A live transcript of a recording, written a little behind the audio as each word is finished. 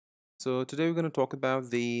So today we're going to talk about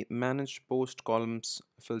the manage post columns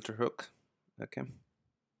filter hook. Okay.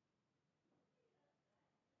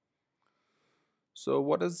 So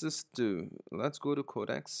what does this do? Let's go to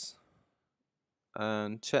Codex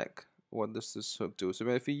and check what does this hook do. So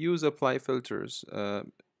if you use apply filters, the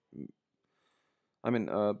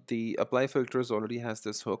apply filters already has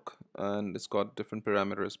this hook and it's got different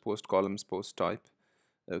parameters: post columns, post type.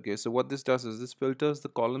 Okay, so what this does is this filters the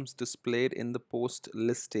columns displayed in the post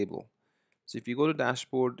list table. So if you go to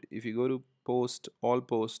dashboard, if you go to post, all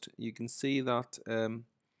post, you can see that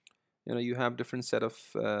you have different set of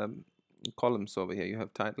columns over here. You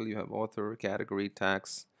have title, you have author, category,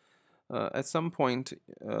 tags. At some point,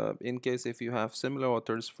 in case if you have similar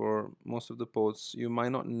authors for most of the posts, you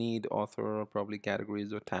might not need author or probably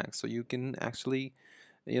categories or tags. So you can actually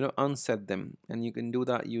unset them, and you can do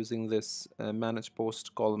that using this manage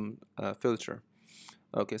post column filter.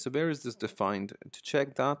 Okay, so where is this defined? To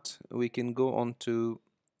check that, we can go on to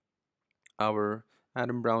our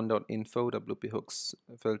adambrown.info WP hooks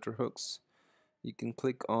filter hooks. You can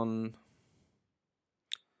click on,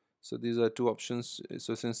 so these are two options.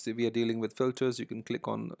 So since we are dealing with filters, you can click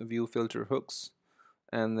on view filter hooks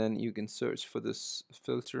and then you can search for this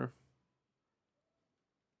filter.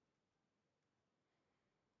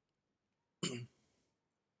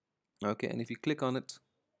 Okay, and if you click on it,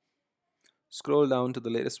 scroll down to the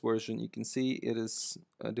latest version, you can see it is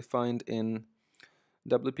defined in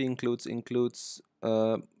WP includes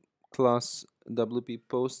class WP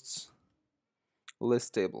posts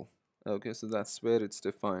list table. Okay, so that's where it's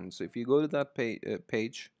defined. So if you go to that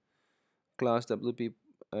page, class WP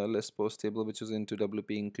list post table, which is into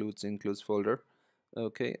WP includes folder.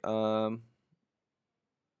 Okay,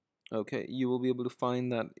 okay, you will be able to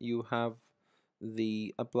find that you have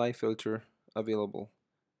the apply filter available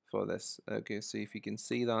for this. Okay, so if you can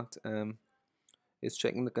see that, it's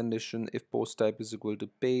checking the condition if post type is equal to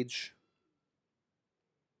page.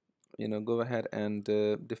 Go ahead and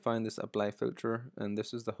define this apply filter, and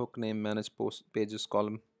this is the hook name manage post pages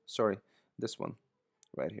column. Sorry, this one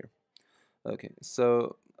right here. Okay,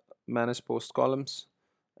 so manage post columns,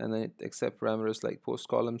 and then it accept parameters like post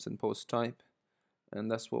columns and post type, and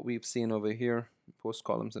that's what we've seen over here: post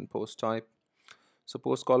columns and post type. So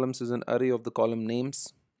post columns is an array of the column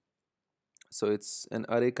names. So it's an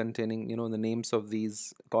array containing the names of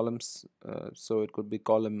these columns. So it could be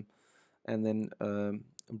column and then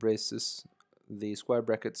braces, the square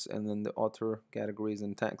brackets, and then the author, categories,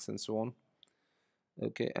 and tags, and so on.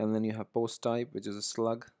 Okay, and then you have post type, which is a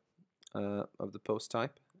slug of the post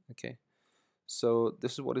type. Okay, so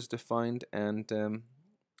this is what is defined, and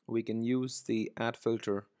we can use the add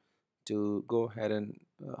filter to go ahead and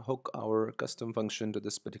hook our custom function to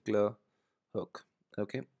this particular hook.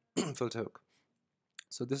 Okay, filter hook.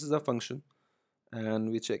 So this is our function, and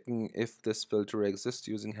we're checking if this filter exists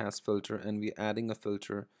using has filter, and we're adding a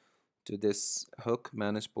filter to this hook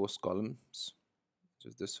manage post columns,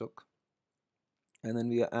 which is this hook, and then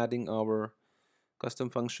we are adding our custom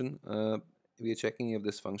function. We are checking if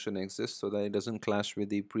this function exists so that it doesn't clash with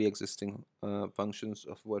the pre-existing functions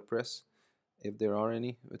of WordPress, if there are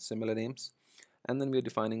any with similar names. And then we're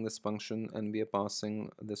defining this function, and we are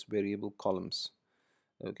passing this variable columns.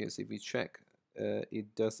 Okay, so if we check,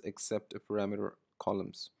 it does accept a parameter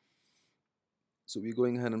columns. So we're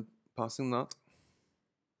going ahead and passing that.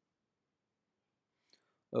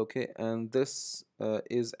 Okay, and this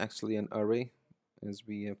is actually an array, as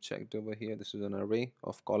we have checked over here. This is an array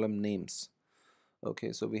of column names.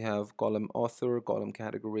 Okay, so we have column author, column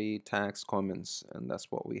category, tags, comments, and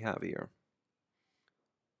that's what we have here.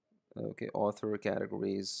 Okay, author,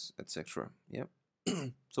 categories, etc. Yeah.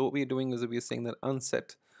 So what we're doing is we're saying that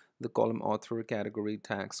unset the column author, category,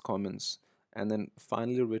 tags, comments, and then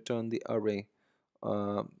finally return the array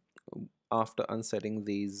uh, after unsetting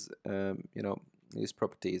these these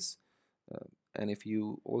properties. And if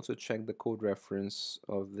you also check the code reference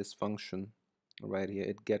of this function right here,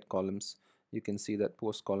 it get columns, you can see that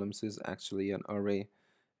post columns is actually an array,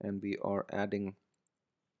 and we are adding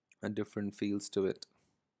different fields to it: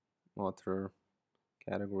 author,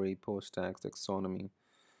 category, post tags, taxonomy.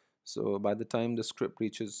 So by the time the script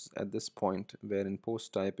reaches at this point wherein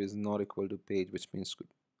post type is not equal to page, which means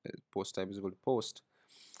post type is equal to post,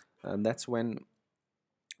 and that's when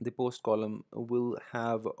the post column will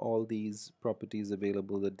have all these properties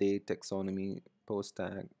available: the date, taxonomy, post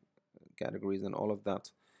tag, categories, and all of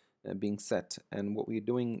that being set. And what we're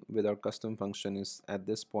doing with our custom function is, at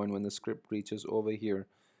this point when the script reaches over here,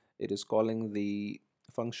 it is calling the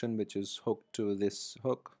function which is hooked to this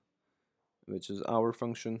hook, which is our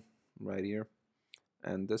function right here,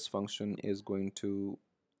 and this function is going to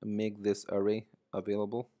make this array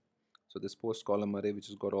available. So this post column array which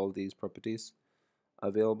has got all these properties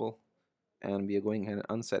available, and we are going ahead and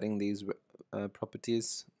unsetting these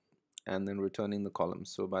properties and then returning the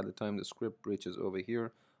columns. So by the time the script reaches over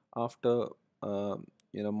here, after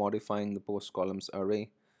modifying the post columns array,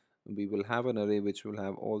 we will have an array which will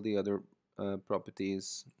have all the other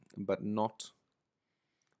properties but not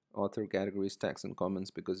author, categories, tags, and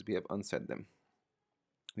comments, because we have unset them,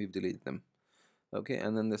 we've deleted them. Okay,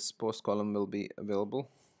 and then this post column will be available,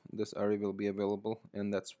 this array will be available,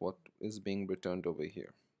 and that's what is being returned over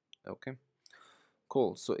here. Okay,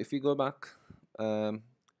 cool. So if we go back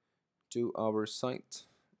to our site,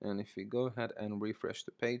 and if we go ahead and refresh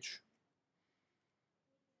the page,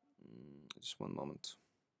 just one moment.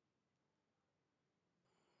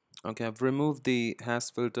 Okay, I've removed the has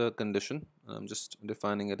filter condition. I'm just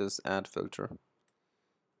defining it as add filter.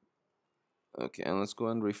 Okay, and let's go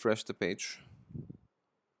and refresh the page.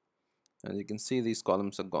 As you can see, these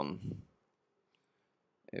columns are gone.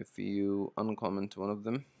 If you uncomment one of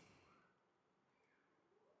them,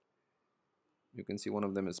 you can see one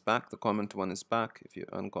of them is back. The comment one is back. If you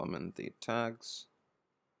uncomment the tags,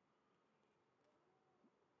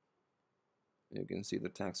 you can see the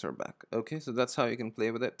tags are back. Okay, so that's how you can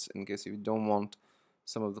play with it in case you don't want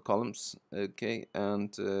some of the columns. Okay,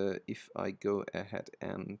 and if I go ahead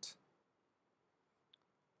and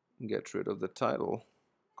get rid of the title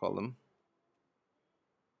column,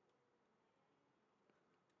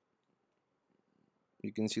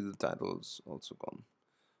 you can see the title is also gone.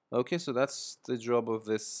 Okay, so that's the job of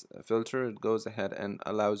this filter. It goes ahead and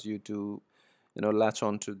allows you to latch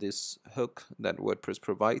onto this hook that WordPress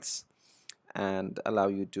provides and allow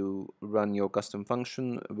you to run your custom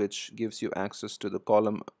function, which gives you access to the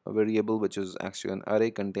column variable, which is actually an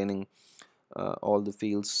array containing all the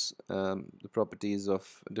fields, the properties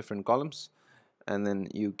of different columns, and then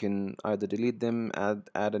you can either delete them,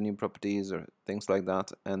 add a new properties or things like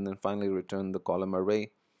that, and then finally return the column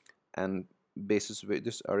array. And basis with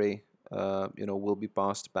this array will be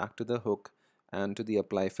passed back to the hook and to the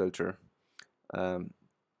apply filter, um,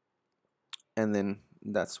 and then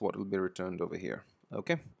that's what will be returned over here.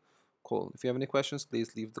 Okay, cool. If you have any questions,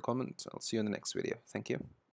 please leave the comment. I'll see you in the next video. Thank you.